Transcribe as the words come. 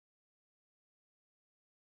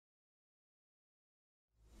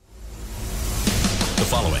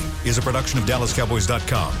is a production of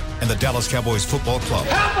DallasCowboys.com and the Dallas Cowboys Football Club.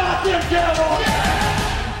 How about them Cowboys?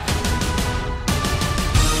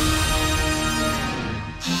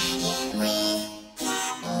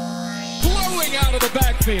 Blowing out of the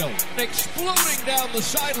backfield, exploding down the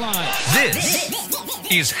sideline. This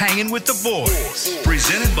is Hanging with the Boys,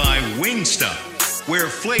 presented by Wingstop, where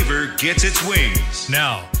flavor gets its wings.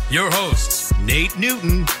 Now, your hosts, Nate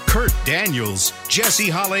Newton, Kurt Daniels, Jesse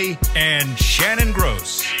Holley, and Shannon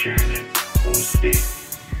Gross.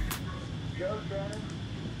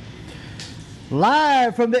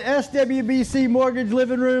 Live from the SWBC Mortgage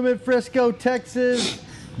Living Room in Frisco, Texas.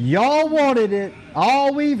 Y'all wanted it.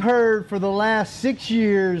 All we've heard for the last 6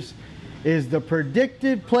 years is the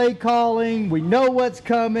predicted play calling. We know what's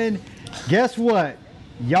coming. Guess what?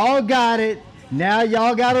 Y'all got it. Now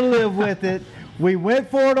y'all got to live with it. We went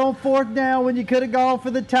for it on fourth down when you could have gone for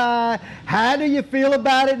the tie. How do you feel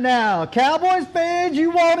about it now? Cowboys fans,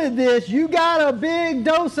 you wanted this. You got a big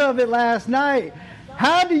dose of it last night.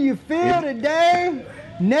 How do you feel today?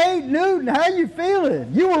 Nate Newton, how you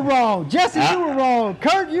feeling? You were wrong. Jesse, you were wrong.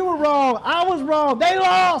 Kurt, you were wrong. I was wrong. They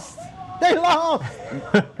lost. They lost.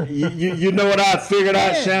 You know what I figured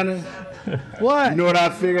out, Shannon? What? You know what I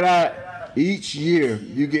figured out? Each year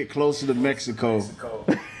you get closer to Mexico.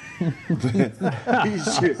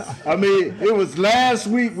 Each year. I mean, it was last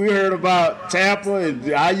week we heard about Tampa and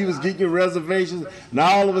how you was getting your reservations.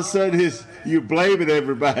 Now all of a sudden you're blaming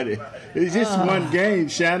everybody. It's just one game,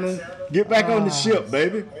 Shannon. Get back on the ship,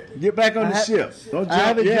 baby. Get back on the ship. Don't jump I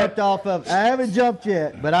haven't yet. jumped off of. I haven't jumped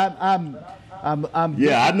yet, but I'm.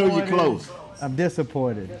 Yeah, I know you're close. I'm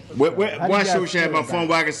disappointed. Why show Shannon my phone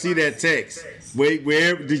where I can see that text? Wait,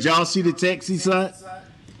 where did y'all see the text he sent?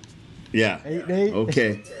 Yeah. Eight.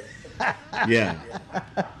 Okay. Yeah.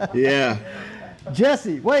 Yeah.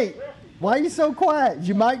 Jesse, wait. Why are you so quiet? Is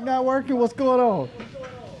your mic not working? What's going on?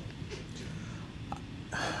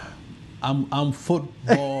 I'm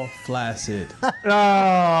football flaccid. Oh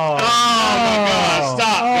my God!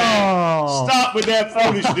 Stop, man! Stop with that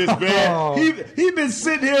foolishness, man. He been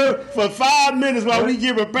sitting here for 5 minutes while we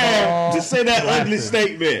get prepared to say that ugly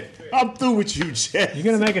statement. I'm through with you, Jeff. You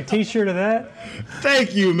gonna make a T-shirt of that?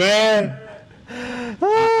 Thank you, man.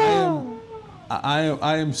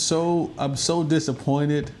 I'm so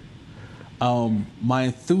disappointed. My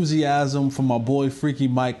enthusiasm for my boy Freaky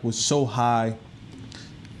Mike was so high.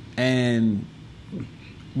 And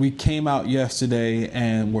we came out yesterday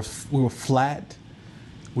and we were flat.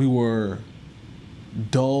 We were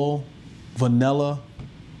dull, vanilla.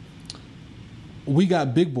 We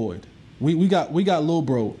got big boyed. We got little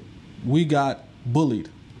bro. We got bullied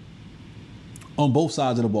on both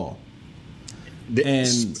sides of the ball.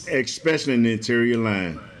 And especially in the interior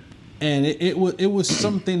line. And it was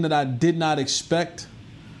something that I did not expect.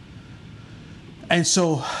 And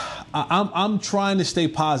so I'm trying to stay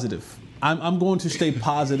positive. I'm going to stay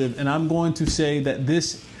positive, and I'm going to say that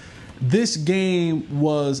this game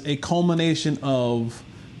was a culmination of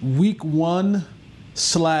week 1 /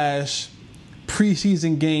 preseason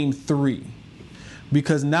game 3.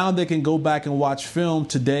 Because now they can go back and watch film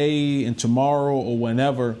today and tomorrow or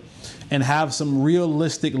whenever and have some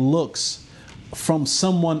realistic looks from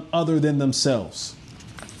someone other than themselves.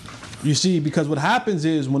 You see, because what happens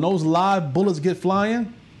is when those live bullets get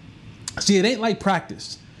flying, see, it ain't like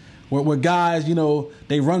practice where guys,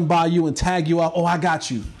 they run by you and tag you out. Oh, I got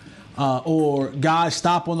you. Or guys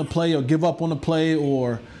stop on the play or give up on the play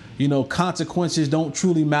or, consequences don't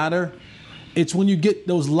truly matter. It's when you get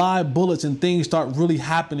those live bullets and things start really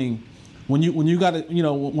happening when you got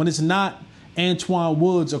to, when it's not Antoine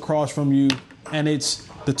Woods across from you and it's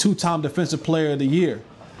the 2-time defensive player of the year.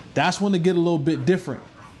 That's when it get a little bit different.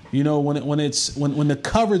 When the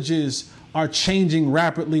coverages are changing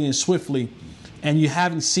rapidly and swiftly, and you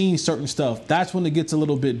haven't seen certain stuff, that's when it gets a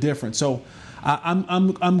little bit different. So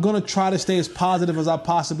I'm gonna try to stay as positive as I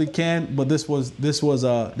possibly can, but this was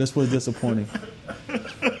disappointing.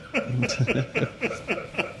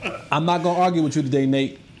 I'm not gonna argue with you today,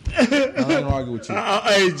 Nate. I'm not gonna argue with you.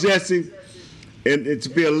 Hey, Jesse, and to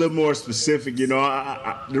be a little more specific,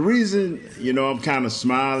 the reason I'm kind of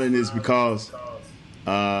smiling is because.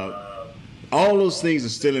 All those things are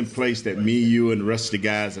still in place that me, you, and the rest of the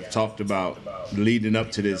guys have talked about leading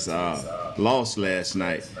up to this loss last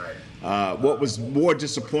night. What was more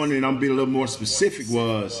disappointing, and I'm being a little more specific,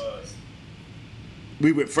 was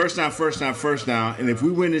we went first down, and if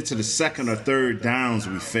we went into the second or third downs,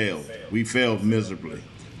 we failed. We failed miserably.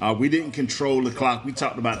 We didn't control the clock. We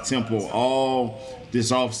talked about tempo all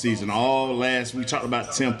this offseason, all last. We talked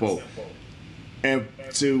about tempo. And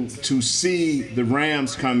to see the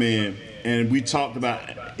Rams come in and we talked about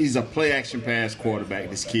he's a play action pass quarterback,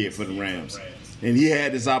 this kid for the Rams. And he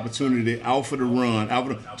had this opportunity out for the run,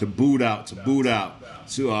 to boot out,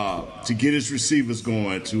 to get his receivers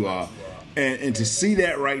going, and to see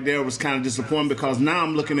that right there was kind of disappointing, because now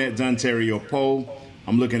I'm looking at Dontario Poe,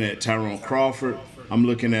 I'm looking at Tyrone Crawford, I'm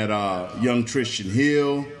looking at young Tristan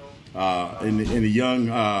Hill, and the young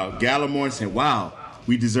Gallimore, and saying, wow,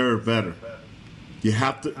 we deserve better. You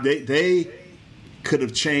have to. They could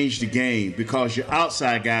have changed the game, because your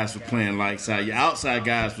outside guys were playing like side. Your outside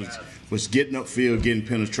guys was getting upfield, getting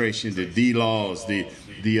penetration. The D-Laws, the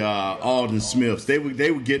Alden Smiths, they were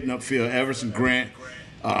getting upfield. Everson Grant,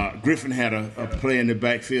 Griffin had a play in the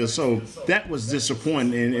backfield, so that was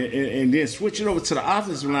disappointing. And then switching over to the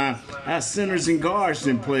offensive line, our centers and guards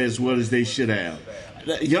didn't play as well as they should have.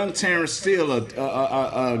 Young Terrence Steele,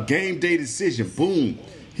 a game day decision. Boom,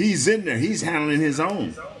 he's in there. He's handling his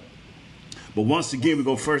own. But once again, we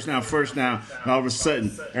go first down, and all of a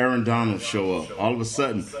sudden, Aaron Donald show up. All of a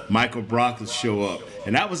sudden, Michael Brockers show up.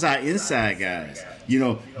 And that was our inside guys,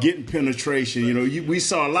 getting penetration. We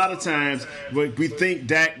saw a lot of times we think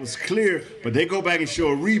Dak was clear, but they go back and show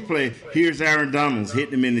a replay. Here's Aaron Donald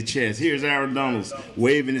hitting him in the chest. Here's Aaron Donald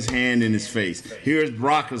waving his hand in his face. Here's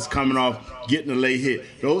Brockers coming off, getting a late hit.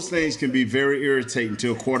 Those things can be very irritating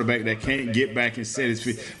to a quarterback that can't get back and set his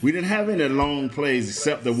feet. We didn't have any long plays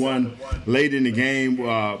except the one late in the game,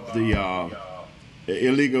 the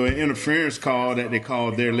illegal interference call that they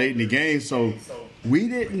called there late in the game. So we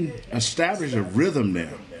didn't establish a rhythm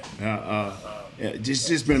there.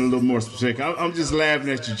 Just been a little more specific. I'm just laughing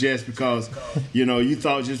at you, Jess, because you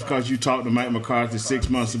thought just because you talked to Mike McCarthy 6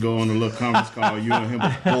 months ago on a little conference call, you and him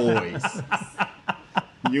were boys.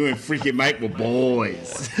 You and freaking Mike were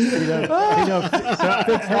boys. Fix all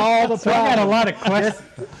the problems. So I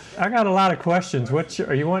got a lot of questions. What do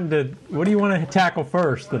you want to tackle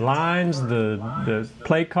first? The lines, the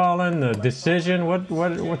play calling, the decision.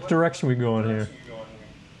 What direction we going here?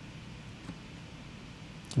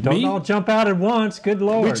 Don't all jump out at once. Good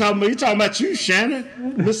Lord. You talking about you, Shannon?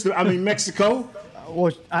 Mexico.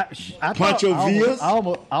 Well, I Pancho Villas? I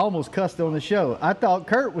almost cussed on the show. I thought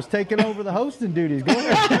Kurt was taking over the hosting duties. Go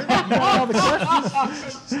ahead, Kurt. You got all the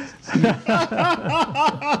questions.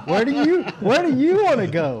 Where do you want to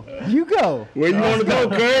go? You go. Where you want to go,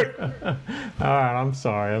 Kurt? All right, I'm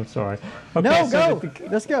sorry. Okay, no, go.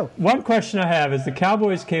 Let's go. One question I have is the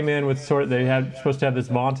Cowboys came in with they had supposed to have this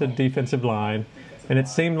vaunted defensive line, and it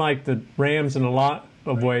seemed like the Rams in a lot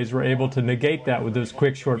of ways were able to negate that with those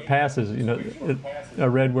quick short passes. I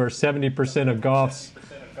read where 70% of Goff's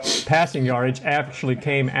passing yardage actually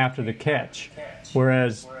came after the catch,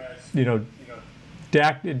 whereas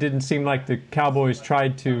Dak, it didn't seem like the Cowboys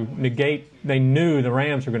tried to negate. They knew the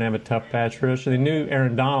Rams were going to have a tough pass rush. They knew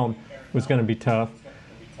Aaron Donald was going to be tough.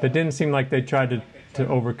 It didn't seem like they tried to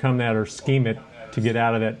overcome that or scheme it to get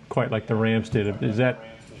out of that quite like the Rams did.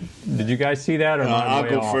 Did you guys see that, or I'll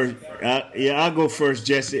go first? I'll go first,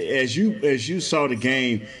 Jesse. As you saw the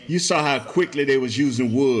game, you saw how quickly they was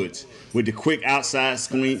using Woods with the quick outside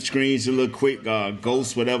screens, the little quick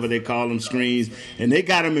ghosts, whatever they call them, screens, and they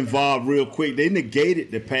got him involved real quick. They negated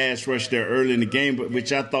the pass rush there early in the game,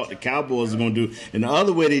 which I thought the Cowboys were going to do. And the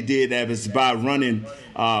other way they did that was by running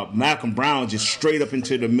Malcolm Brown just straight up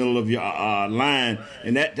into the middle of your line,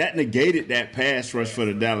 and that negated that pass rush for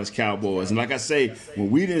the Dallas Cowboys. And like I say, when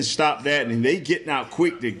we didn't stop that, and they getting out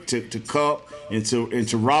quick to Kupp and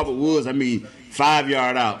to Robert Woods, 5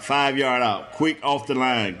 yard out, quick off the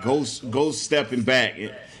line, go stepping back.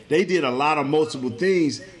 They did a lot of multiple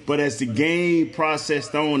things, but as the game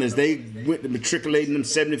processed on, as they went to matriculating them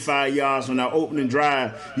 75 yards on our opening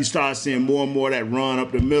drive, you start seeing more and more of that run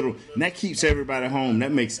up the middle, and that keeps everybody home.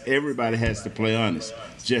 That makes everybody has to play honest.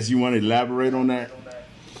 Jess, you want to elaborate on that?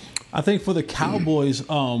 I think for the Cowboys,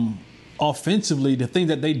 offensively, the thing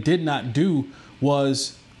that they did not do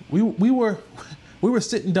was we were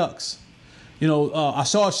sitting ducks. I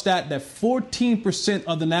saw a stat that 14%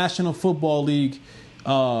 of the National Football League,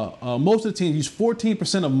 most of the teams use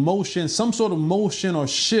 14% of motion, some sort of motion or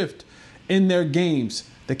shift in their games.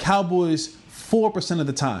 The Cowboys, 4% of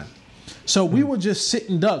the time. So we were just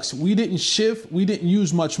sitting ducks. We didn't shift. We didn't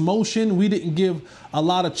use much motion. We didn't give a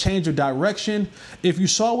lot of change of direction. If you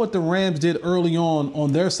saw what the Rams did early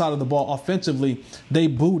on their side of the ball offensively, they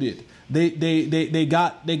booted. They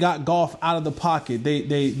got Goff out of the pocket.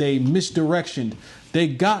 They misdirectioned. They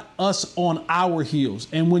got us on our heels.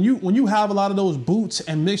 And when you have a lot of those boots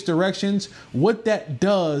and mixed directions, what that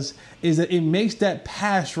does is that it makes that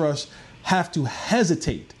pass rush have to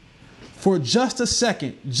hesitate for just a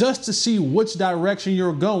second, just to see which direction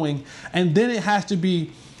you're going, and then it has to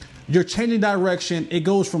be you're changing direction. It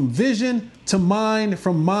goes from vision to mind,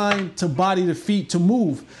 from mind to body to feet to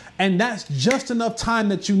move. And that's just enough time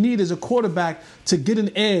that you need as a quarterback to get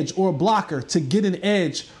an edge, or a blocker to get an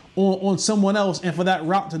edge on someone else, and for that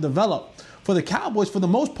route to develop. For the Cowboys, for the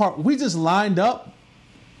most part, we just lined up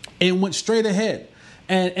and went straight ahead.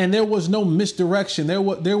 And there was no misdirection. There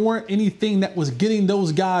weren't anything that was getting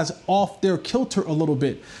those guys off their kilter a little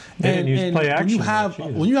bit. And when you have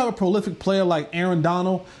a prolific player like Aaron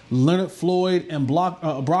Donald, Leonard Floyd, and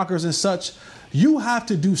blockers and such, you have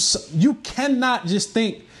to do. You cannot just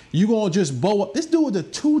think you're gonna just bow up. This dude is a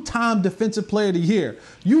 2-time Defensive Player of the Year.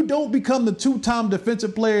 You don't become the 2-time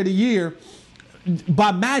Defensive Player of the Year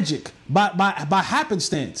by magic, by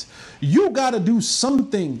happenstance. You got to do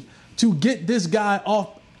something to get this guy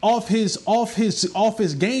off his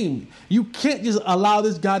game. You can't just allow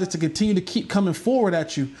this guy to continue to keep coming forward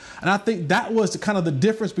at you. And I think that was the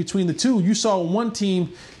difference between the two. You saw one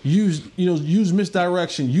team use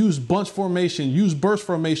misdirection, use bunch formation, use burst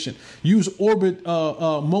formation, use orbit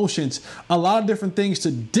motions, a lot of different things to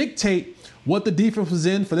dictate what the defense was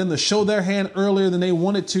in, for them to show their hand earlier than they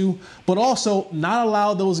wanted to, but also not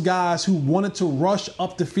allow those guys who wanted to rush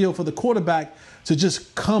up the field for the quarterback to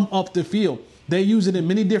just come up the field. They use it in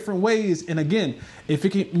many different ways. And again, if it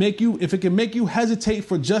can make you hesitate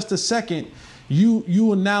for just a second, you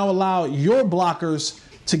will now allow your blockers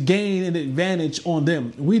to gain an advantage on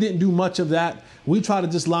them. We didn't do much of that. We tried to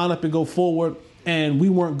just line up and go forward, and we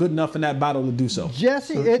weren't good enough in that battle to do so.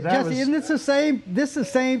 Jesse, isn't this the same? This is the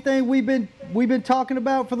same thing we've been talking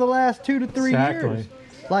about for the last 2 to 3 years.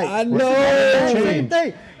 Like, I know. Same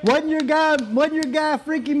thing. Wasn't your guy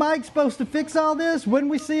Freaky Mike supposed to fix all this? When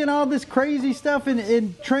we seeing all this crazy stuff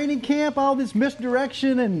in training camp, all this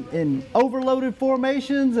misdirection and overloaded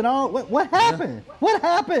formations and all? What happened? Yeah. What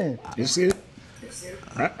happened? You see,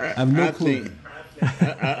 I have no clue.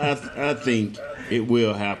 I think it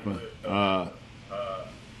will happen. I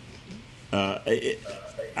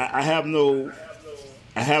have no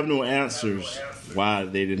answers why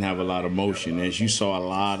they didn't have a lot of motion. As you saw a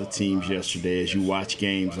lot of teams yesterday, as you watch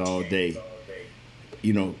games all day,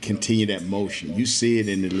 continue that motion. You see it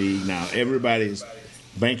in the league now. Everybody's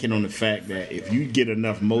banking on the fact that if you get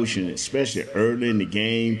enough motion, especially early in the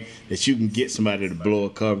game, that you can get somebody to blow a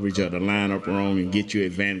coverage or to line up wrong and get you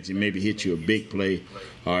advantage and maybe hit you a big play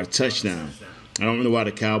or a touchdown. I don't know why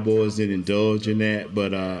the Cowboys didn't indulge in that,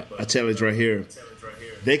 but I tell you right here,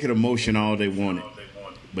 they could have motioned all they wanted.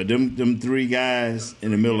 But them 3 guys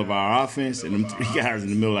in the middle of our offense and them 3 guys in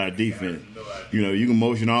the middle of our defense, you can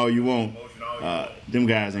motion all you want. Them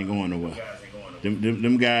guys ain't going nowhere.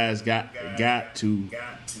 Them guys got to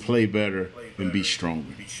play better and be stronger.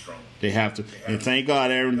 They have to. And thank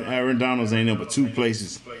God Aaron Donald's ain't number 2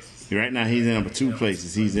 places. Right now he's in number 2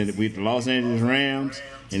 places. He's in with the Los Angeles Rams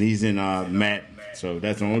and he's in Madden. So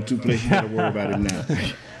that's the only 2 places you got to worry about him now.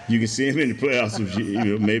 You can see him in the playoffs,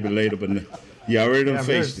 maybe later, but you already done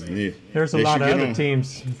faced him. Yeah. There's a lot of other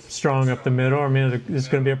teams strong up the middle. I mean, is this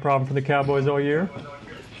going to be a problem for the Cowboys all year?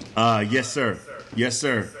 Yes, sir. Yes,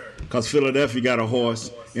 sir. Because Philadelphia got a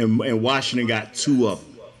horse, and Washington got 2 of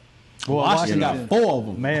them. Well, Washington got 4 of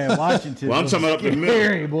them. Man, Washington. Well, I'm talking about up the middle.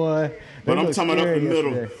 Scary, boy. But I'm talking about up the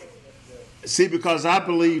middle. Yesterday. See, because I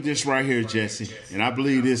believe this right here, Jesse, and I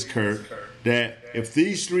believe this, Kurt, that if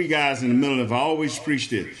these 3 guys in the middle, if I always preach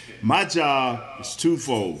this, my job is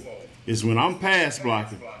twofold. Is when I'm pass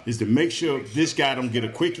blocking, is to make sure this guy don't get a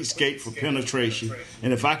quick escape for penetration.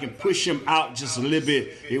 And if I can push him out just a little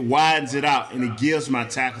bit, it widens it out and it gives my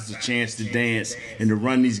tackles a chance to dance and to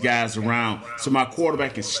run these guys around so my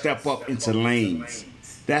quarterback can step up into lanes.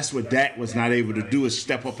 That's what Dak was not able to do, is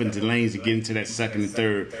step up into lanes and get into that second and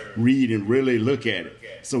third read and really look at it.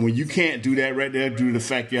 So when you can't do that right there due to the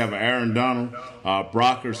fact you have an Aaron Donald,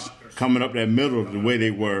 Brockers coming up that middle the way they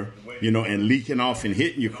were, and leaking off and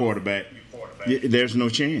hitting your quarterback, there's no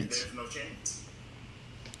chance.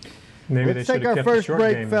 Maybe let's take our first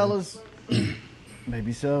break, fellas.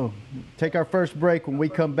 Maybe so. Take our first break. When we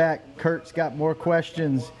come back, Kurt's got more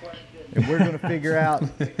questions, and we're going to figure out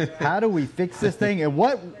how do we fix this thing and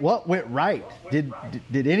what went right. Did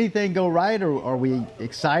anything go right, or are we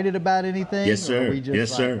excited about anything? Yes, sir. Or are we just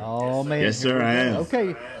yes, sir. Oh man. Yes, sir. I am.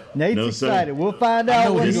 Okay. Nate's excited. Sir. We'll find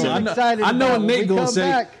out what he's excited about. I know what Nate gonna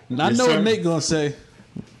say. I know what Nate gonna say.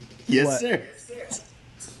 Yes, what? Sir.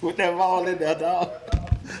 Put that ball in there, dog.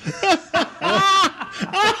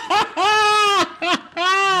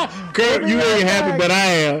 Kurt, you ain't happy, but I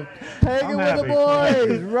am. Hanging with the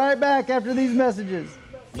boys. Right back after these messages.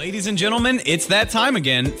 Ladies and gentlemen, it's that time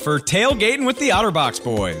again for Tailgating with the OtterBox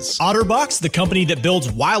boys. OtterBox, the company that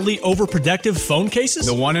builds wildly overprotective phone cases?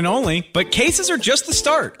 The one and only. But cases are just the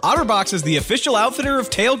start. OtterBox is the official outfitter of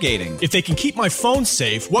tailgating. If they can keep my phone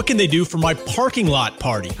safe, what can they do for my parking lot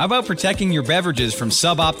party? How about protecting your beverages from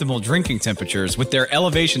suboptimal drinking temperatures with their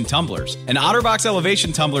elevation tumblers? And OtterBox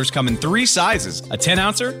elevation tumblers come in 3 sizes: a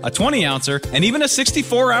 10-ouncer, a 20-ouncer, and even a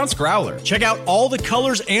 64-ounce growler. Check out all the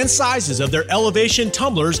colors and sizes of their elevation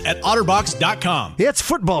tumblers at otterbox.com. It's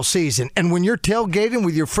football season, and when you're tailgating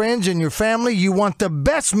with your friends and your family, you want the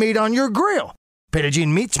best meat on your grill. Petit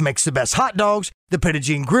Meats makes the best hot dogs, the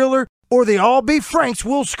Petit Griller, or the all-beef Franks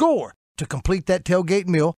will score. To complete that tailgate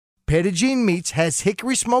meal, Petit Meats has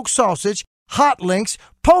hickory smoked sausage, hot links,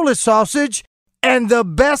 Polish sausage, and the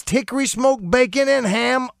best hickory smoked bacon and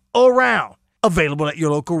ham around. Available at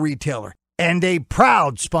your local retailer. And a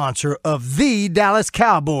proud sponsor of the Dallas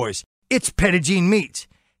Cowboys. It's Petit Meats.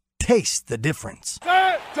 Taste the difference. We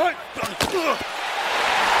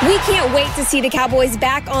can't wait to see the Cowboys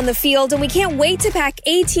back on the field, and we can't wait to pack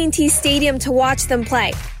AT&T Stadium to watch them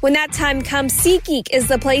play. When that time comes, SeatGeek is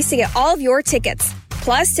the place to get all of your tickets.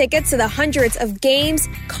 Plus, tickets to the hundreds of games,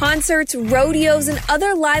 concerts, rodeos, and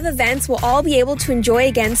other live events we'll all be able to enjoy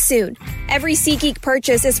again soon. Every SeatGeek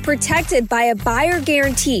purchase is protected by a buyer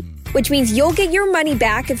guarantee, which means you'll get your money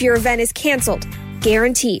back if your event is canceled.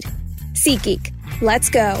 Guaranteed. SeatGeek.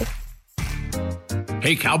 Let's go.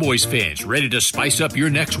 Hey, Cowboys fans, ready to spice up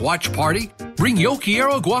your next watch party? Bring Yo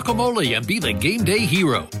Quiero guacamole and be the game day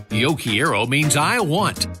hero. Yo Quiero means I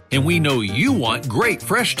want, and we know you want great,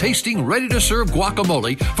 fresh-tasting, ready-to-serve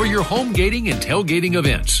guacamole for your home gating and tailgating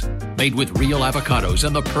events. Made with real avocados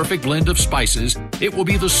and the perfect blend of spices, it will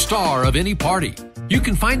be the star of any party. You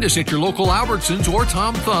can find us at your local Albertsons or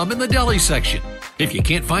Tom Thumb in the deli section. If you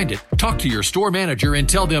can't find it, talk to your store manager and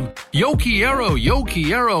tell them, Yo Quiero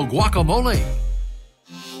guacamole.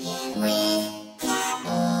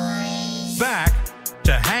 Back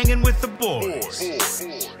to Hanging with the Boys.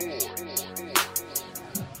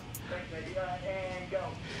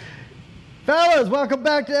 Fellas, welcome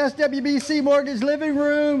back to SWBC Mortgage Living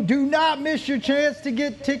Room. Do not miss your chance to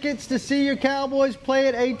get tickets to see your Cowboys play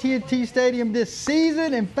at AT&T Stadium this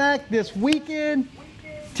season. In fact, this weekend,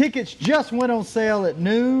 tickets just went on sale at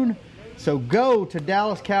noon. So go to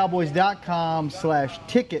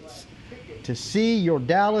DallasCowboys.com/tickets to see your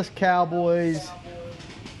Dallas Cowboys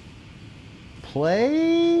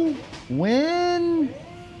play, win.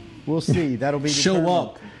 We'll see. That'll be show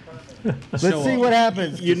up. Let's see what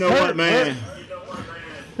happens. You know what, man?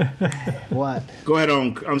 What? Go ahead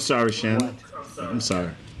on. I'm sorry, Shannon. I'm sorry.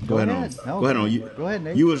 Go ahead on. No, go ahead on. Go ahead,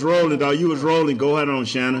 Nate. You was rolling, dog. You was rolling. Go ahead on,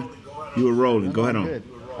 Shannon. You were rolling. Go ahead on. Good.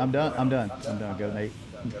 I'm done. Go, Nate.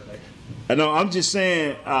 I know. I'm just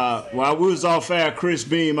saying. While we was off air, Chris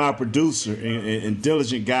Beam, our producer and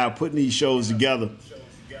diligent guy, putting these shows together,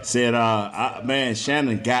 said, "Man,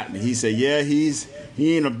 Shannon got me." He said, "Yeah, he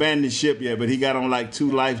ain't abandoned ship yet, but he got on like 2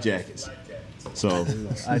 life jackets." So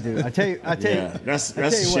I do. I tell you. That's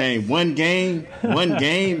a shame. One game.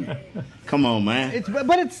 Come on, man.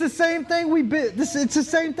 But it's the same thing it's the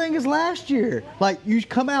same thing as last year. Like, you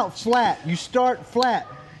come out flat. You start flat.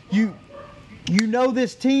 You know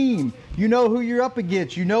this team. You know who you're up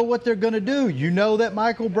against. You know what they're going to do. You know that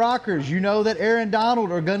Michael Brockers, you know that Aaron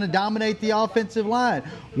Donald are going to dominate the offensive line.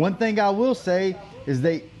 One thing I will say is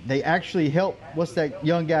they actually helped, what's that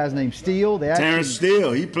young guy's name, Steele? Terrence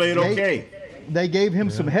Steele. He played okay. They gave him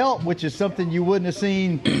some help, which is something you wouldn't have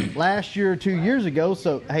seen last year or 2 years ago.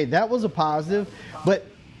 So, hey, that was a positive. But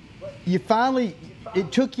you finally,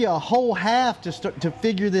 it took you a whole half to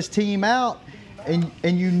figure this team out, and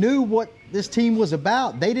you knew what this team was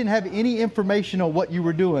about. They didn't have any information on what you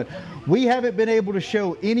were doing. We haven't been able to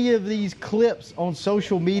show any of these clips on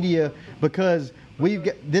social media because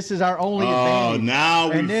this is our only advantage. Oh,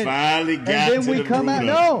 now we finally got to the root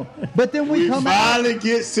of it. But then we come out. finally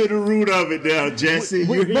gets to the root of it now, Jesse.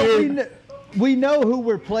 We know who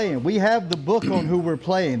we're playing. We have the book on who we're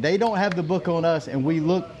playing. They don't have the book on us, and we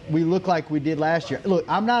look like we did last year. Look,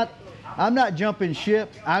 I'm not jumping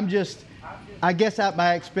ship. I guess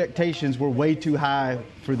my expectations were way too high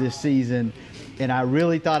for this season, and I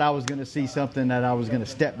really thought I was going to see something that I was going to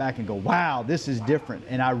step back and go, wow, this is different.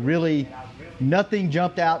 And nothing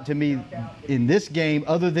jumped out to me in this game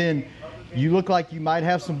other than you look like you might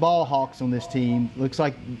have some ball hawks on this team. Looks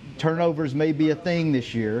like turnovers may be a thing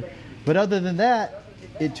this year. But other than that,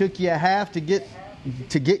 it took you a half to get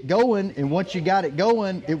going, and once you got it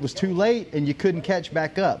going, it was too late and you couldn't catch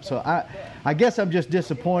back up. So I guess I'm just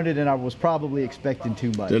disappointed, and I was probably expecting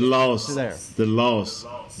too much. The loss.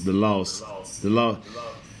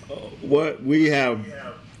 What we have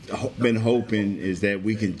been hoping is that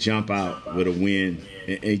we can jump out with a win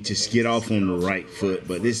and just get off on the right foot.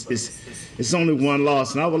 But it's only one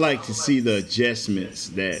loss, and I would like to see the adjustments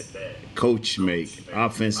that coach make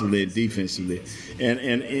offensively and defensively,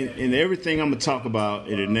 and everything I'm gonna talk about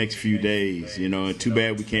in the next few days. You know, and too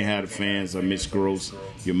bad we can't have the fans or Miss Gross,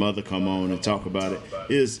 your mother, come on and talk about it.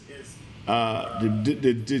 Is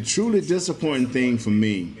the truly disappointing thing for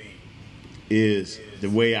me is the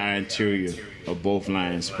way our interior of both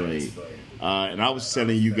lines played. And I was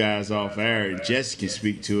telling you guys off air, and Jesse can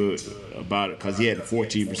speak to it about it, because he had a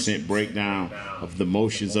 14% breakdown of the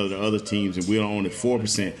motions of the other teams, and we were only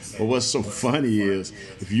 4%. But what's so funny is,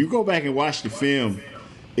 if you go back and watch the film,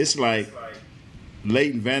 it's like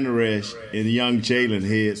Leighton Vander Esch and young Jalen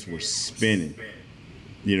heads were spinning.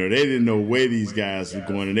 You know, they didn't know where these guys were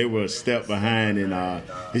going, and they were a step behind. And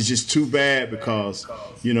it's just too bad, because,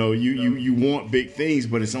 you know, you want big things,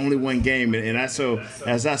 but it's only one game. And so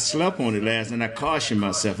as I slept on it last night, I cautioned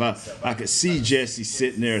myself. I could see Jesse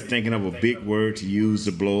sitting there thinking of a big word to use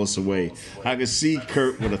to blow us away. I could see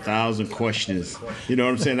Kurt with 1,000 questions. You know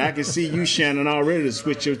what I'm saying? I could see you, Shannon, already to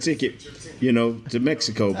switch your ticket, you know, to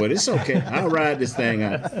Mexico. But it's okay. I'll ride this thing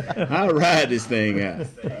out.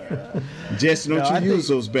 Jesse, don't you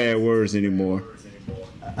use those bad words anymore.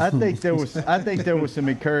 I think there was some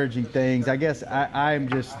encouraging things. I guess I'm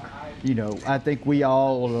just, you know, I think we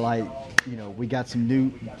all are like, you know, we got some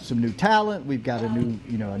new talent. We've got a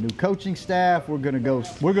new coaching staff. We're gonna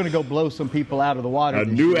go blow some people out of the water. A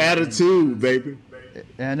new attitude, baby.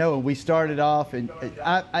 I know. We started off, and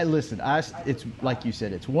I listen. It's like you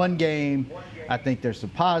said, it's one game. I think there's some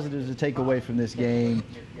positives to take away from this game.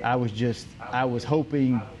 I was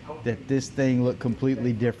hoping that this thing looked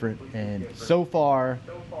completely different, and so far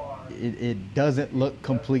it doesn't look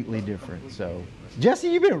completely different. So, Jesse,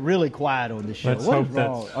 you've been really quiet on this show. What is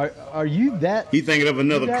wrong? Are you that? He thinking of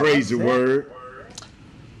another crazy word.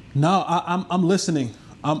 No, I'm listening.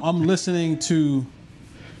 I'm listening to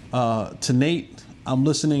Nate. I'm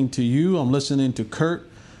listening to you. I'm listening to Kurt.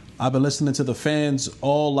 I've been listening to the fans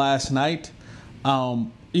all last night.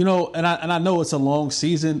 You know, and I know it's a long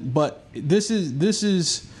season, but this is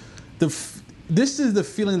the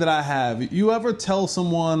feeling that I have. You ever tell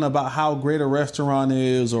someone about how great a restaurant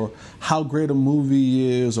is, or how great a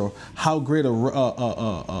movie is, or how great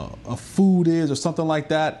a food is, or something like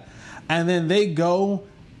that, and then they go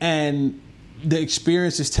and the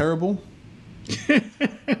experience is terrible?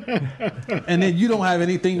 And then you don't have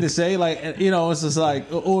anything to say, like, you know, it's just like,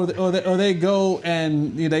 or they go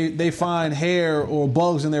and, you know, they find hair or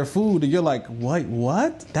bugs in their food, and you're like,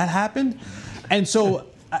 what that happened? And so,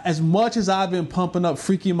 as much as I've been pumping up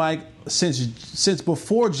Freaky Mike since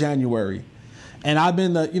before January, and I've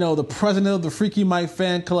been the president of the Freaky Mike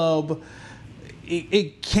fan club,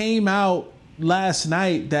 it came out last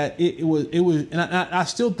night that it was, and I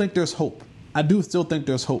still think there's hope. I do still think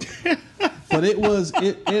there's hope. But it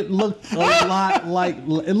looked a lot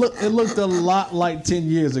like 10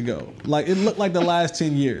 years ago. Like, it looked like the last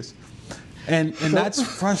 10 years. And that's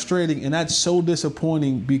frustrating, and that's so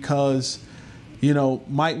disappointing, because, you know,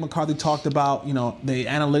 Mike McCarthy talked about, you know, the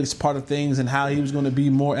analytics part of things and how he was going to be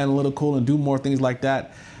more analytical and do more things like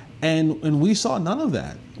that. And we saw none of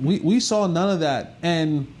that. We saw none of that.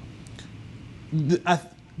 And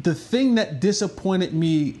the thing that disappointed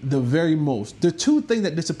me the very most, the two things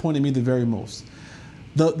that disappointed me the very most,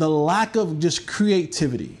 the lack of just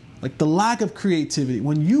creativity, like the lack of creativity.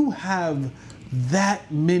 When you have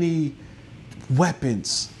that many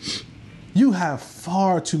weapons, you have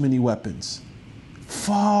far too many weapons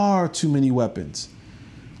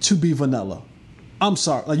to be vanilla. I'm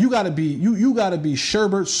sorry. Like, you gotta be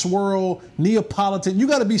sherbet, swirl, Neapolitan. You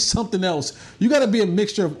gotta be something else. You gotta be a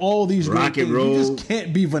mixture of all these rock and roll. You just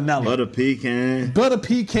can't be vanilla. Butter pecan.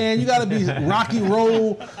 You gotta be rocky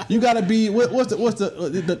roll. You gotta be what's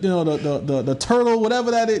the turtle,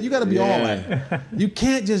 whatever that is. You gotta be all that. You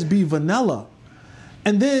can't just be vanilla.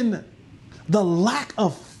 And then the lack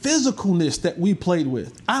of physicalness that we played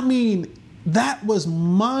with. I mean, that was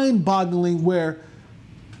mind-boggling, where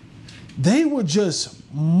they were just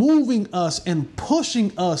moving us and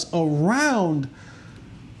pushing us around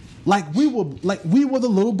like we were the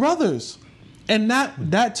little brothers. And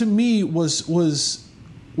that to me was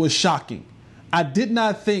shocking. I did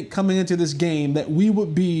not think coming into this game that we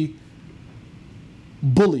would be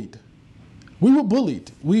bullied. We were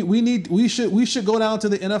bullied. We should go down to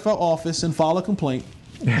the NFL office and file a complaint,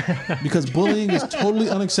 because bullying is totally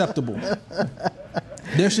unacceptable.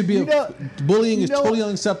 There should be bullying is totally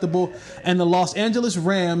unacceptable. And the Los Angeles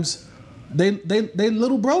Rams, they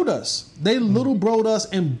little bro'd us. They little bro'd us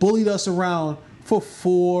and bullied us around for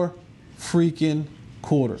 4 freaking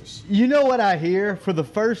quarters. You know what I hear? For the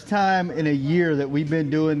first time in a year that we've been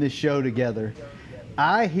doing this show together,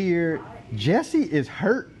 I hear Jesse is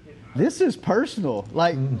hurt. This is personal.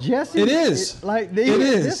 Like Jesse, it is.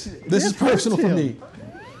 This is personal for me.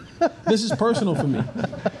 This is personal for me.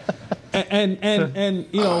 And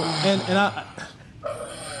you know,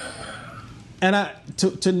 and I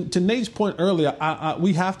to Nate's point earlier,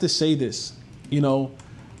 we have to say this, you know,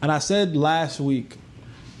 and I said last week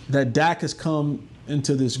that Dak has come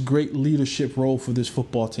into this great leadership role for this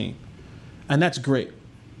football team. And that's great.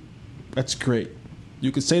 That's great.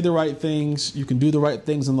 You can say the right things. You can do the right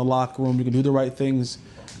things in the locker room. You can do the right things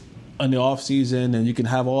in the offseason. And you can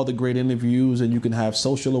have all the great interviews. And you can have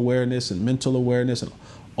social awareness and mental awareness. And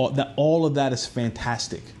all of that is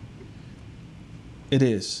fantastic. It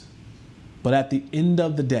is. But at the end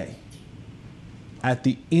of the day,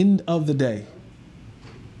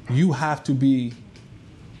 you have to be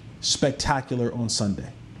spectacular on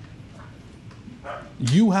Sunday.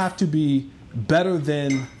 You have to be better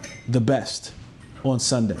than the best on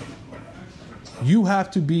Sunday. You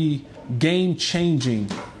have to be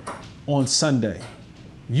game-changing on Sunday.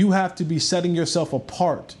 You have to be setting yourself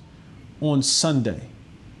apart on Sunday.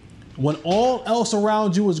 When all else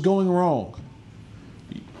around you is going wrong,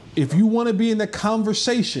 if you want to be in the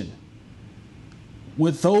conversation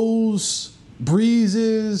with those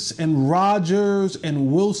Breezes and Rodgers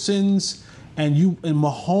and Wilsons and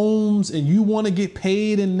Mahomes, and you want to get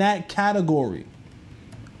paid in that category,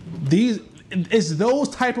 it's those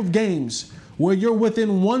type of games where you're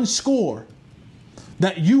within one score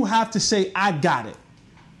that you have to say, I got it.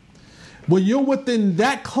 When you're within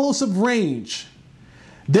that close of range,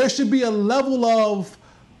 there should be a level of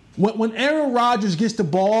when Aaron Rodgers gets the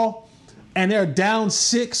ball and they're down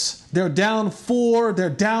 6, they're down 4, they're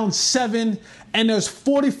down 7, and there's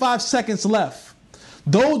 45 seconds left.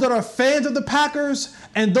 Those that are fans of the Packers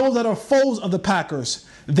and those that are foes of the Packers,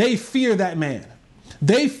 they fear that man.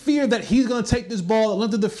 They fear that he's going to take this ball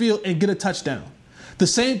length of the field and get a touchdown. The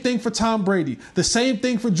same thing for Tom Brady. The same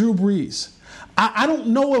thing for Drew Brees. I don't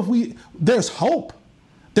know if there's hope.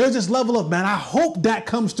 There's this level of, man, I hope that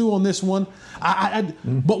comes through on this one.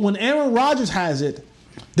 But when Aaron Rodgers has it,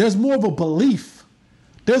 there's more of a belief.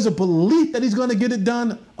 There's a belief that he's going to get it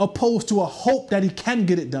done opposed to a hope that he can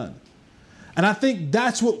get it done. And I think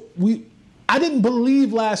that's what I didn't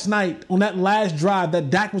believe last night on that last drive that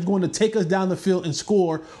Dak was going to take us down the field and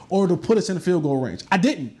score or to put us in field goal range. I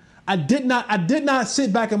didn't. I did not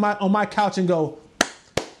sit back on my couch and go,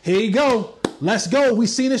 here you go. Let's go. We've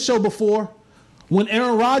seen this show before. When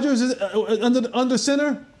Aaron Rodgers is under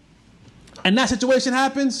center and that situation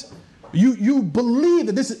happens, you believe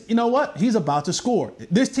that this is, you know what? He's about to score.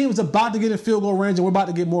 This team is about to get in field goal range and we're about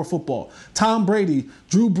to get more football. Tom Brady,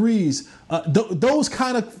 Drew Brees, those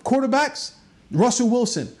kind of quarterbacks, Russell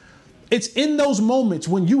Wilson. It's in those moments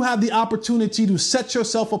when you have the opportunity to set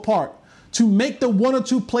yourself apart, to make the one or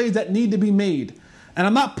two plays that need to be made. And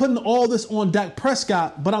I'm not putting all this on Dak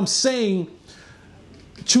Prescott, but I'm saying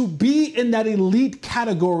to be in that elite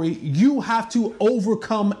category, you have to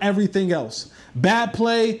overcome everything else. Bad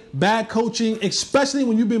play, bad coaching, especially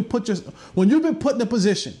when you've been put in a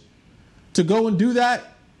position to go and do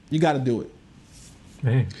that, you got to do it.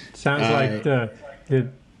 Man, sounds like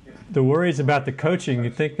the worries about the coaching, you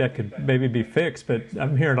think that could maybe be fixed, but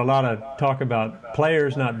I'm hearing a lot of talk about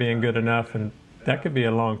players not being good enough, and that could be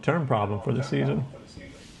a long-term problem for the season.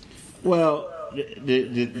 Well,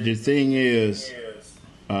 the thing is,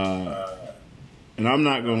 and I'm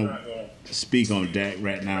not going to speak on Dak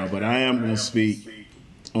right now, but I am going to speak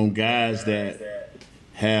on guys that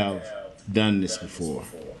have done this before.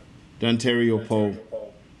 Dontario Poe,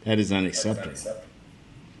 that is unacceptable.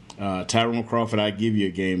 Tyrone Crawford, I give you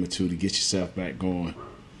a game or two to get yourself back going.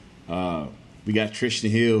 We got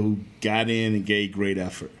Tristan Hill, who got in and gave great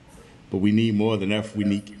effort. But we need more than effort. We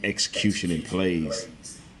need execution in plays.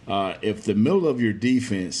 If the middle of your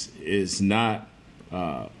defense is not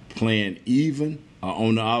playing even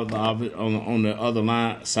on the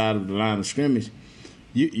other side of the line of scrimmage,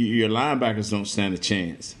 your linebackers don't stand a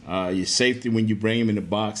chance. Your safety, when you bring him in the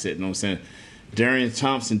box, you know what I'm saying? Darian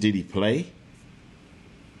Thompson, did he play?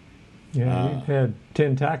 Yeah, he had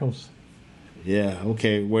 10 tackles. Yeah,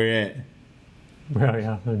 okay, where at? Well,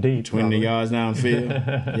 yeah, deep. 20 yards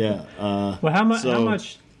downfield. Yeah. Well, how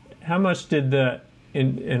much did the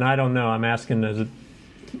and I don't know. I'm asking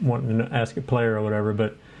wanting to ask a player or whatever,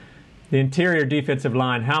 but the interior defensive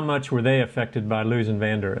line, how much were they affected by losing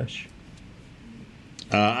Van Der Esch?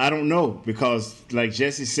 I don't know, because like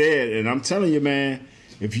Jesse said, and I'm telling you, man,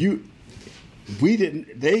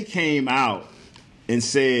 they came out and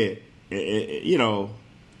said, hey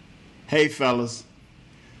fellas,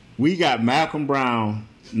 we got Malcolm Brown,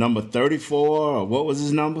 number 34, or what was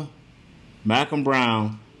his number? Malcolm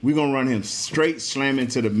Brown. We're gonna run him straight slamming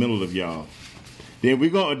to the middle of y'all. Then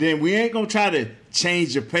we ain't gonna try to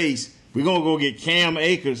change the pace. We're gonna go get Cam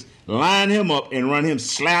Akers, line him up, and run him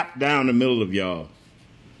slap down the middle of y'all.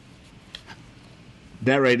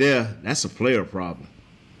 That right there, that's a player problem.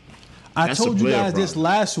 I told you guys this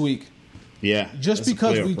last week. Yeah. Just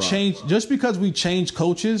because we changed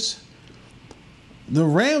coaches, the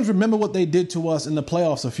Rams remember what they did to us in the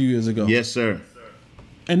playoffs a few years ago. Yes, sir.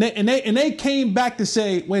 And they came back to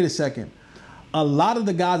say, wait a second, a lot of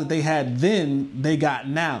the guys that they had then, they got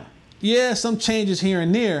now. Yeah, some changes here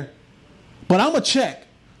and there, but I'm gonna check.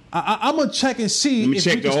 I'm gonna check and see if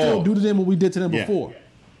we can still do to them what we did to them before.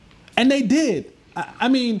 And they did. I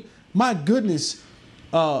mean, my goodness,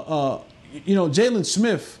 Jalen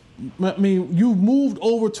Smith. I mean, you moved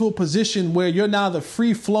over to a position where you're now the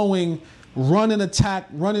free-flowing, run and attack,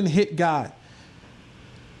 run and hit guy.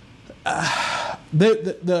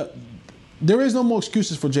 There is no more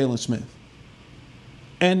excuses for Jalen Smith,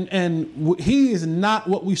 and he is not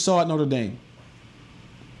what we saw at Notre Dame.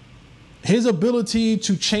 His ability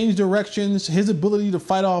to change directions, his ability to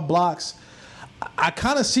fight off blocks. I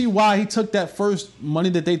kind of see why he took that first money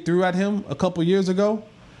that they threw at him a couple years ago,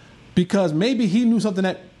 because maybe he knew something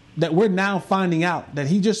that we're now finding out, that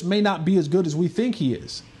he just may not be as good as we think he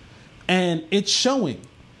is. And it's showing.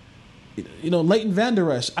 Leighton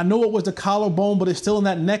Vander Esch, I know it was the collarbone, but it's still in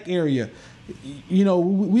that neck area.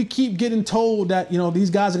 We keep getting told that, these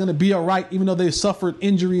guys are going to be all right, even though they've suffered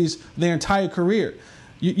injuries their entire career.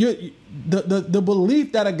 The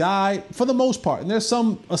belief that a guy, for the most part, and there's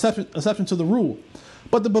some exception to the rule,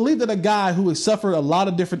 but the belief that a guy who has suffered a lot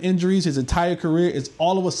of different injuries his entire career is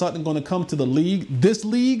all of a sudden going to come to this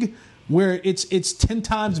league, where it's 10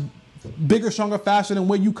 times bigger, stronger, faster than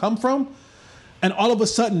where you come from, and all of a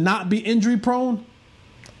sudden not be injury prone,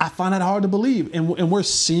 I find that hard to believe. And we're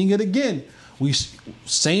seeing it again.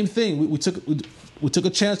 Same thing. We took a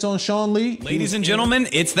chance on Sean Lee. Ladies and gentlemen,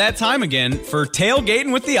 it's that time again for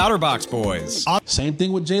Tailgating with the Otterbox Boys. Same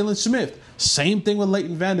thing with Jalen Smith. Same thing with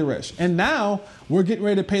Leighton Vander Esch. And now we're getting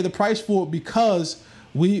ready to pay the price for it, because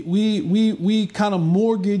we kind of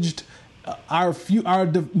mortgaged our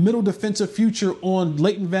middle defensive future on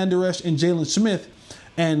Leighton Vander Esch and Jalen Smith.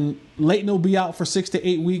 And Leighton will be out for 6 to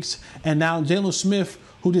 8 weeks. And now Jalen Smith,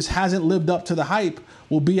 who just hasn't lived up to the hype,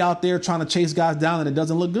 will be out there trying to chase guys down, and it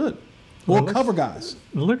doesn't look good. Or cover guys.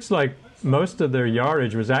 It looks like most of their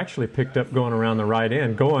yardage was actually picked up going around the right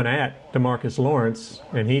end, going at DeMarcus Lawrence,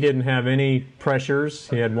 and he didn't have any pressures.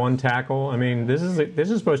 He had one tackle. I mean, this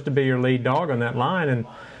is supposed to be your lead dog on that line, and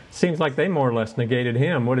it seems like they more or less negated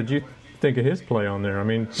him. What did you think of his play on there? I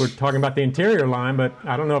mean, we're talking about the interior line, but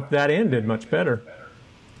I don't know if that end did much better.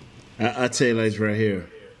 I'll tell you like right here.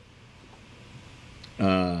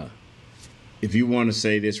 If you want to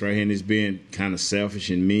say this right here, and it's being kind of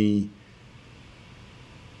selfish and mean,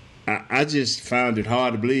 I just found it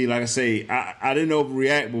hard to believe. Like I say, I didn't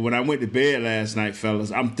overreact, but when I went to bed last night,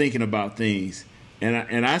 fellas, I'm thinking about things.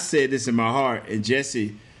 And I said this in my heart, and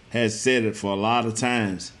Jesse has said it for a lot of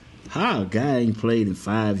times. How a guy ain't played in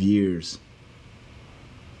 5 years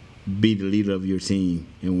be the leader of your team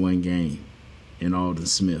in one game in Alden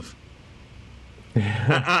Smith?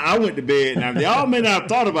 I went to bed. Now, y'all may not have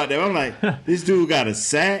thought about that. I'm like, this dude got a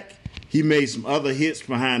sack. He made some other hits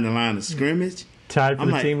behind the line of scrimmage. Tied for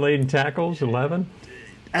the team leading tackles, 11.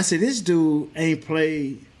 I said, this dude ain't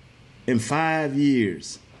played in 5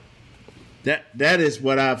 years. That is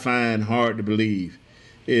what I find hard to believe,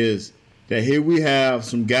 is that here we have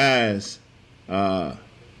some guys that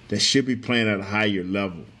should be playing at a higher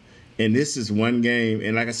level. And this is one game.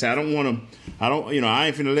 And like I said, I ain't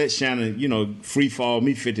finna let Shannon, free fall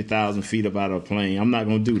me 50,000 feet up out of a plane. I'm not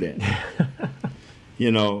going to do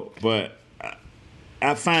that. But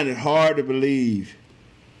I find it hard to believe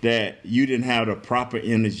that you didn't have the proper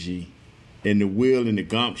energy and the will and the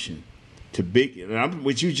gumption to I'm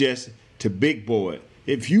with you, Jesse, to big boy.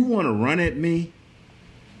 If you want to run at me,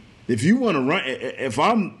 if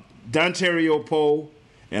I'm Dontario Poe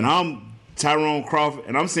and I'm Tyrone Crawford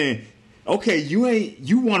and I'm saying, okay, you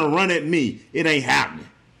want to run at me, it ain't happening.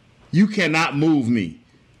 You cannot move me.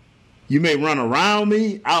 You may run around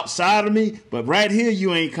me, outside of me, but right here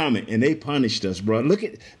you ain't coming. And they punished us, bro.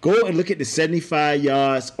 Go and look at the 75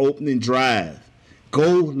 yards opening drive. Go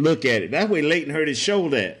look at it. That way Leighton hurt his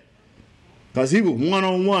shoulder at. Because he was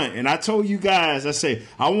one-on-one. And I told you guys, I say,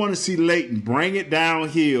 I want to see Leighton bring it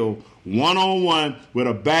downhill one-on-one with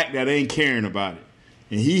a back that ain't caring about it.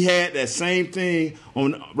 And he had that same thing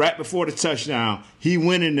on right before the touchdown. He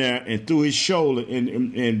went in there and threw his shoulder,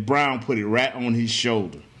 and Brown put it right on his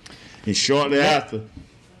shoulder. And shortly after.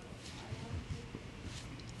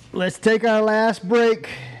 Let's take our last break.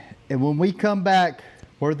 And when we come back,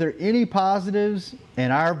 were there any positives?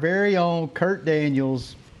 And our very own Kurt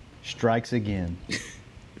Daniels strikes again.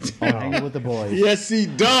 Hanging with the boys. Yes, he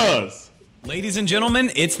does. Ladies and gentlemen,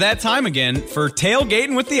 it's that time again for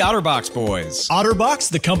Tailgating with the OtterBox boys. OtterBox,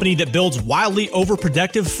 the company that builds wildly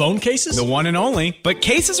overprotective phone cases? The one and only. But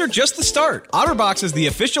cases are just the start. OtterBox is the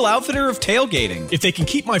official outfitter of tailgating. If they can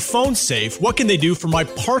keep my phone safe, what can they do for my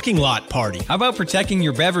parking lot party? How about protecting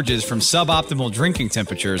your beverages from suboptimal drinking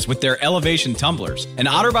temperatures with their elevation tumblers? And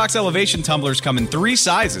OtterBox elevation tumblers come in 3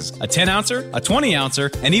 sizes: a 10-ouncer, a 20-ouncer,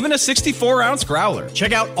 and even a 64-ounce growler.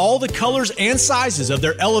 Check out all the colors and sizes of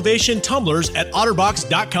their elevation tumblers at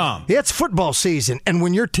OtterBox.com. It's football season, and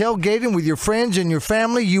when you're tailgating with your friends and your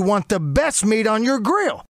family, you want the best meat on your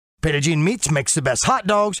grill. Petit Meats makes the best hot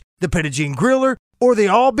dogs, the Petit Griller, or the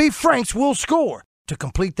all-beef Franks will score. To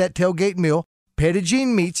complete that tailgate meal, Petit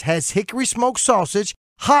Meats has hickory smoked sausage,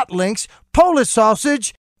 hot links, Polish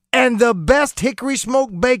sausage, and the best hickory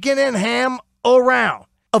smoked bacon and ham around.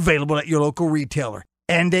 Available at your local retailer.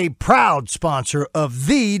 And a proud sponsor of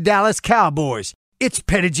the Dallas Cowboys. It's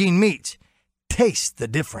Petit Meats. Taste the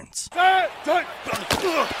difference. We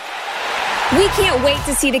can't wait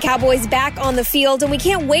to see the Cowboys back on the field, and we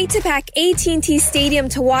can't wait to pack AT&T Stadium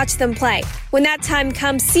to watch them play. When that time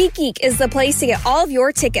comes, SeatGeek is the place to get all of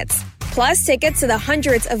your tickets. Plus, tickets to the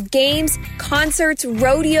hundreds of games, concerts,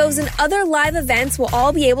 rodeos, and other live events we'll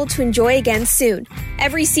all be able to enjoy again soon.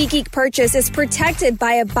 Every SeatGeek purchase is protected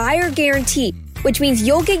by a buyer guarantee, which means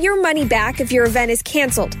you'll get your money back if your event is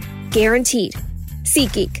canceled. Guaranteed.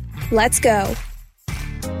 SeatGeek. Let's go.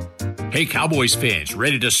 Hey, Cowboys fans,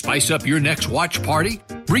 ready to spice up your next watch party?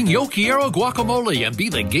 Bring Yo Quiero guacamole and be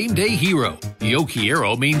the game day hero. Yo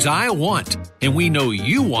Quiero means I want, and we know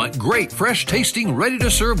you want great, fresh-tasting,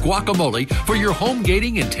 ready-to-serve guacamole for your home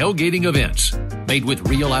gating and tailgating events. Made with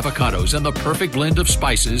real avocados and the perfect blend of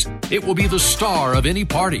spices, it will be the star of any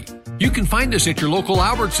party. You can find us at your local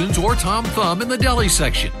Albertsons or Tom Thumb in the deli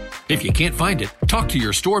section. If you can't find it, talk to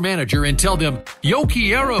your store manager and tell them, Yo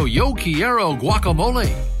Quiero guacamole.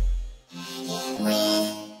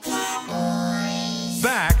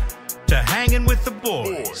 Back to Hanging with the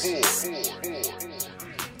Boys.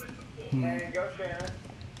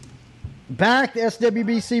 Back to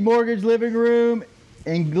SWBC Mortgage Living Room,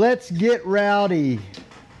 and let's get rowdy.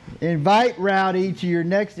 Invite Rowdy to your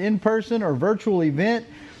next in-person or virtual event.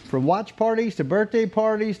 From watch parties to birthday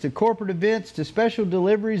parties to corporate events to special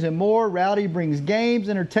deliveries and more, Rowdy brings games,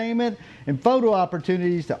 entertainment, and photo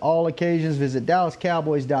opportunities to all occasions. Visit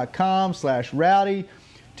DallasCowboys.com/Rowdy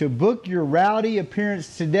to book your Rowdy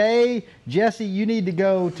appearance today. Jesse, you need to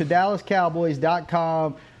go to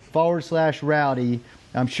DallasCowboys.com/Rowdy.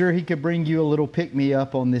 I'm sure he could bring you a little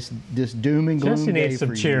pick-me-up on this doom and gloom Jesse day needs some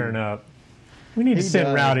for cheering you. up. We need to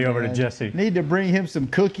send Rowdy over to Jesse. Need to bring him some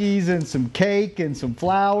cookies and some cake and some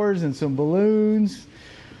flowers and some balloons.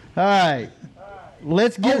 All right.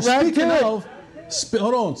 Let's get right to it.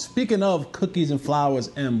 Hold on. Speaking of cookies and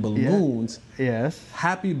flowers and balloons. Yes.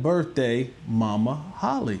 Happy birthday, Mama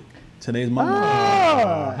Holly. Today's Mama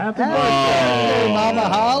Holly. Happy birthday, Mama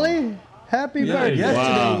Holly. Happy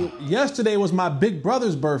birthday. Yesterday was my big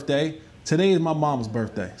brother's birthday. Today is my mom's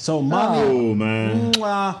birthday. So, Mommy,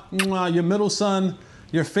 mwah, your middle son,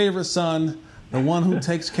 your favorite son, the one who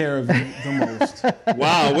takes care of you the most.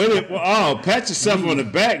 Wow. Pat yourself on the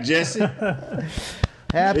back, Jesse.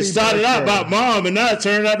 Happy it started birthday. out about Mom, and now it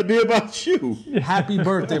turned out to be about you. Happy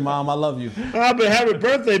birthday, Mom. I love you. Happy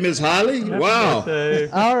birthday, Miss Holly. Wow.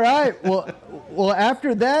 All right. Well,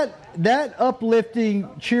 after that uplifting,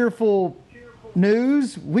 cheerful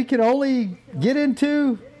news, we can only get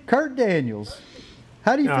into Kurt Daniels.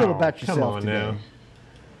 How do you feel about yourself come on today? now.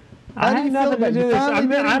 How do you feel about it?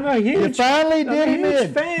 I'm a huge fan.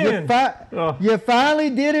 You finally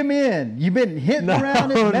did him in. You've been hitting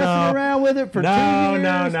around and messing around with it for 2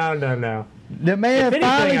 years. No. The man if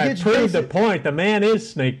finally anything, gets I proved Jason. the point. The man is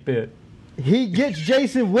snake bit. He gets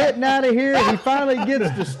Jason Witten out of here. He finally gets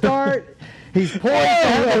to start. He's poised to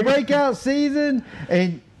have a breakout season,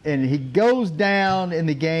 and he goes down in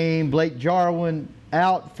the game. Blake Jarwin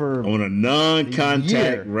out for on a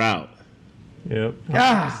non-contact route. Yep.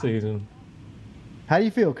 Season. How do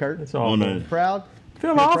you feel, Kurt? It's awful. Proud?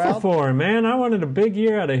 Feel awful for him, man. I wanted a big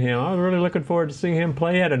year out of him. I was really looking forward to seeing him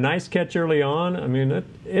play. He had a nice catch early on. I mean,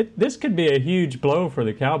 this could be a huge blow for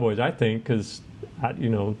the Cowboys, I think, because, what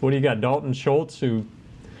do you got? Dalton Schultz, who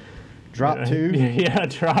dropped two. Yeah,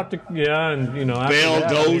 dropped. And Bell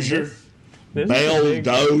Dozier. Bell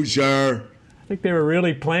Dozier. I think they were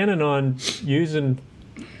really planning on using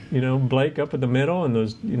Blake up at the middle, and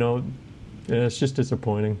those, it's just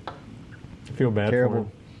disappointing. I feel bad for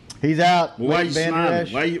him. He's out. Well, why are you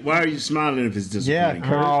smiling? Why are you smiling if it's disappointing? Yeah,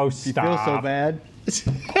 Kurt, oh, you feel so bad.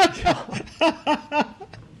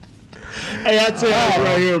 Hey, I tell you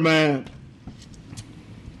right here, man.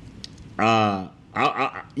 I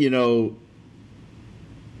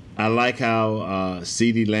like how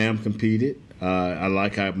CeeDee Lamb competed. I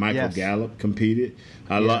like how Michael Gallup competed.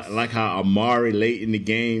 I like how Amari late in the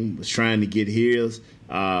game was trying to get his.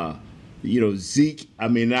 Zeke. I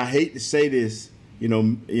mean, I hate to say this.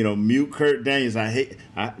 Mute Kurt Daniels.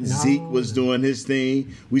 Zeke was doing his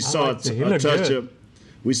thing. We saw a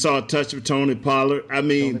touch of Tony Pollard. I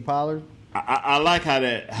mean, Tony Pollard. I like how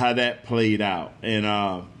that played out,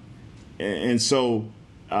 and so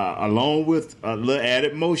along with a little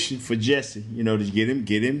added motion for Jesse, to get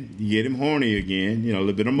him horny again, a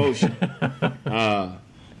little bit of motion.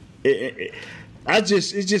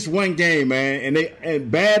 It's just one game, man, and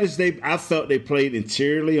bad as I felt they played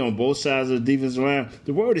interiorly on both sides of the defensive line.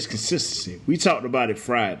 The word is consistency. We talked about it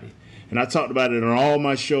Friday. And I talked about it on all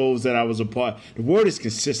my shows that I was a part. The word is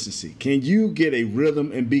consistency. Can you get a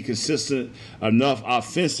rhythm and be consistent enough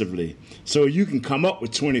offensively so you can come up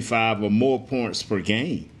with 25 or more points per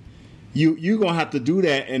game? You're going to have to do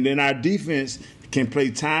that, and then our defense can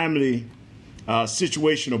play timely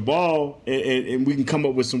situational ball, and we can come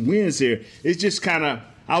up with some wins here. It's just I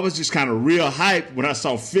was just kind of real hyped when I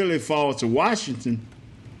saw Philly fall to Washington.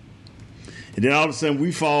 And then all of a sudden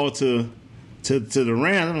we fall to the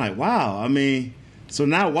Rams. I'm like, wow. I mean, so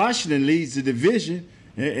now Washington leads the division,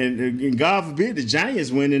 and God forbid the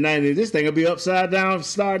Giants win tonight, and this thing will be upside down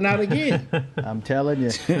starting out again. I'm telling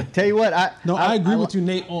you. Tell you what, I agree with you,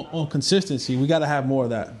 Nate, on consistency. We got to have more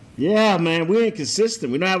of that. Yeah, man, we ain't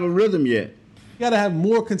consistent. We don't have a rhythm yet. You got to have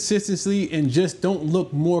more consistency and just don't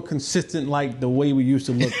look more consistent like the way we used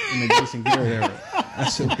to look in the Jason Garrett era.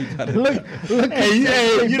 That's what we got to look.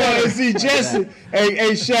 And see Jesse.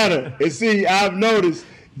 Hey, Shatter. And see, I've noticed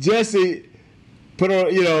Jesse put on.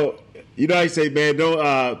 How you say, man,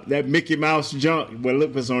 don't that Mickey Mouse junk. Well,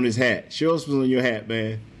 look what's on his hat. Show us what's on your hat,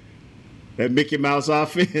 man. That Mickey Mouse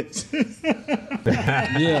offense.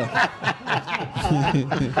 Yeah.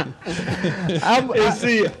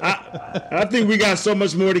 I think we got so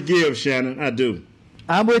much more to give, Shannon. I do.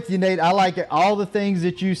 I'm with you, Nate. I like all the things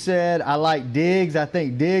that you said. I like Diggs. I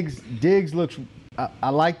think Diggs looks. I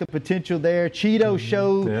like the potential there. Cheeto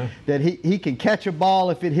showed that he can catch a ball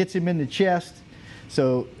if it hits him in the chest.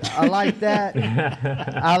 So I like that.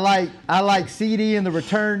 I like CD in the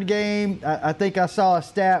return game. I think I saw a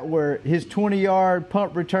stat where his 20-yard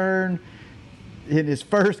punt return in his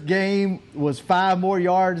first game was 5 more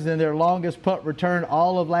yards than their longest punt return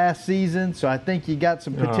all of last season. So I think you got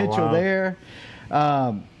some potential there.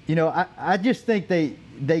 I just think they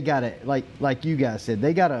gotta like you guys said,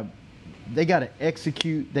 they gotta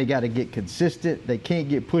execute. They gotta get consistent. They can't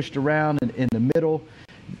get pushed around in the middle.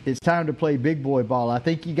 It's time to play big boy ball. I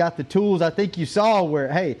think you got the tools. I think you saw where,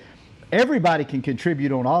 hey, everybody can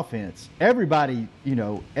contribute on offense. Everybody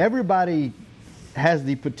has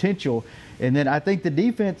the potential. And then I think the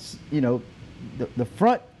defense, the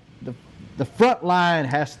front line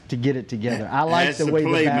has to get it together. I like the way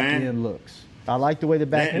the back end looks. I like the way the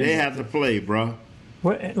back end looks. They have to play, bro.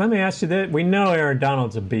 Well, let me ask you that. We know Aaron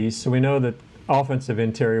Donald's a beast, so we know that offensive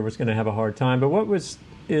interior was going to have a hard time. But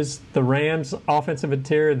is the Rams' offensive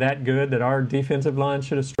interior that good that our defensive line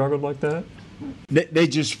should have struggled like that? They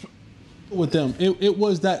just with them. It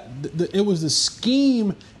was the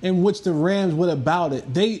scheme in which the Rams went about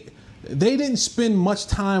it. They didn't spend much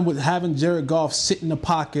time with having Jared Goff sit in the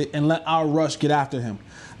pocket and let our rush get after him.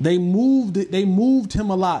 They moved him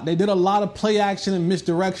a lot. They did a lot of play action and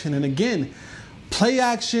misdirection. And again, play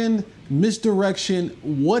action, misdirection,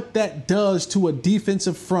 what that does to a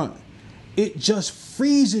defensive front, it just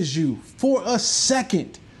freezes you for a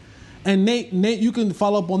second. And Nate, you can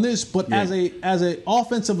follow up on this, but as a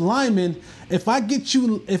offensive lineman, if I get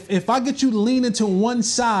you leaning to one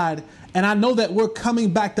side, and I know that we're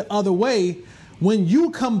coming back the other way, when you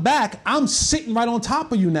come back, I'm sitting right on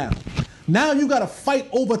top of you now. Now you got to fight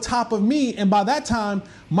over top of me, and by that time,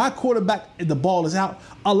 my quarterback, the ball is out.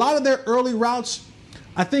 A lot of their early routes,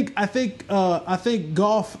 I think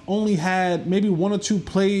Goff only had maybe 1 or 2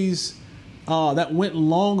 plays that went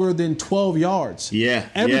longer than 12 yards. Yeah,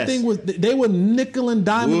 everything was. They were nickel and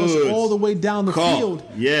diming us all the way down the field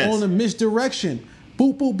on the misdirection.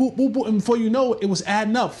 Boop, boop, boop, boop, boop. And before you know it, it was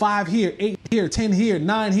adding up. 5 here, 8 here, 10 here,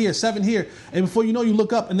 9 here, 7 here. And before you know, you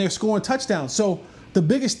look up and they're scoring touchdowns. So the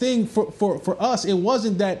biggest thing for us, it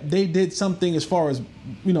wasn't that they did something as far as,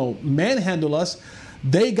 manhandle us.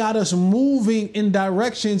 They got us moving in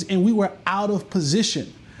directions, and we were out of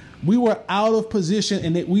position. And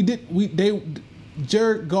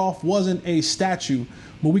Jared Goff wasn't a statue,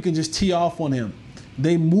 but we can just tee off on him.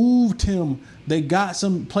 They moved him. They got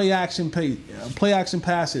some play action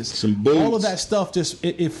passes. Some boots. All of that stuff just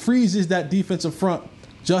it freezes that defensive front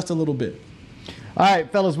just a little bit. All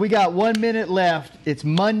right, fellas, we got 1 minute left. It's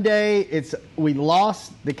Monday. We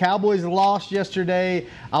lost. The Cowboys lost yesterday.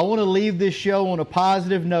 I want to leave this show on a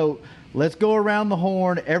positive note. Let's go around the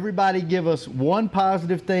horn. Everybody give us one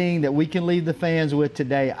positive thing that we can leave the fans with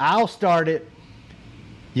today. I'll start it.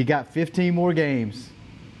 You got 15 more games.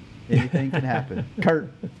 Anything can happen.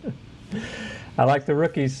 Kurt. I like the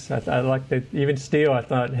rookies. I like even Steele, I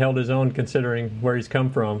thought, held his own considering where he's come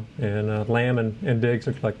from. And Lamb and Diggs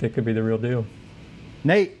look like they could be the real deal.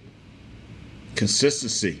 Nate.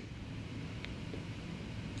 Consistency.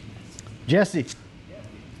 Jesse.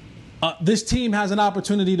 This team has an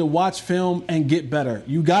opportunity to watch film and get better.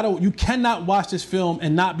 You cannot watch this film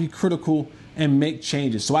and not be critical and make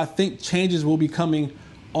changes. So I think changes will be coming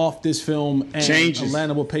off this film, and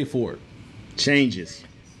Atlanta will pay for it. Changes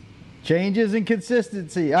and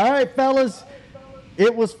consistency. All right, fellas,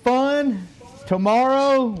 it was fun.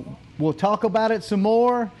 Tomorrow we'll talk about it some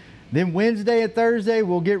more. Then Wednesday and Thursday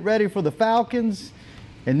we'll get ready for the Falcons,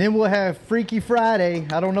 and then we'll have Freaky Friday.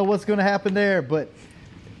 I don't know what's going to happen there, but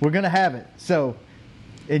we're going to have it. So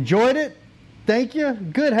enjoyed it. Thank you.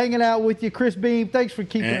 Good hanging out with you, Chris Beam. Thanks for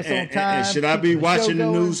keeping us on time. And should I be watching the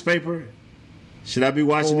newspaper? Should I be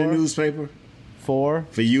watching the newspaper? For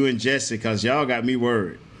you and Jesse, because y'all got me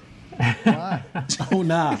worried. Why? Oh,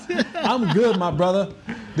 nah. I'm good, my brother.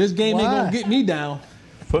 This game ain't going to get me down.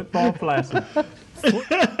 Football flaccid.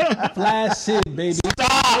 Flaccid, baby.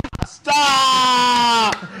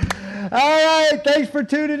 Stop! All right, thanks for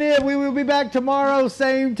tuning in. We will be back tomorrow,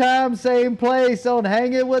 same time, same place on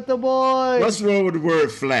Hanging with the Boys. What's wrong with the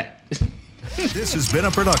word flat? This has been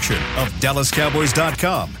a production of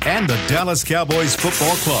DallasCowboys.com and the Dallas Cowboys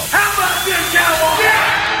Football Club. How about this, Cowboys? Yeah!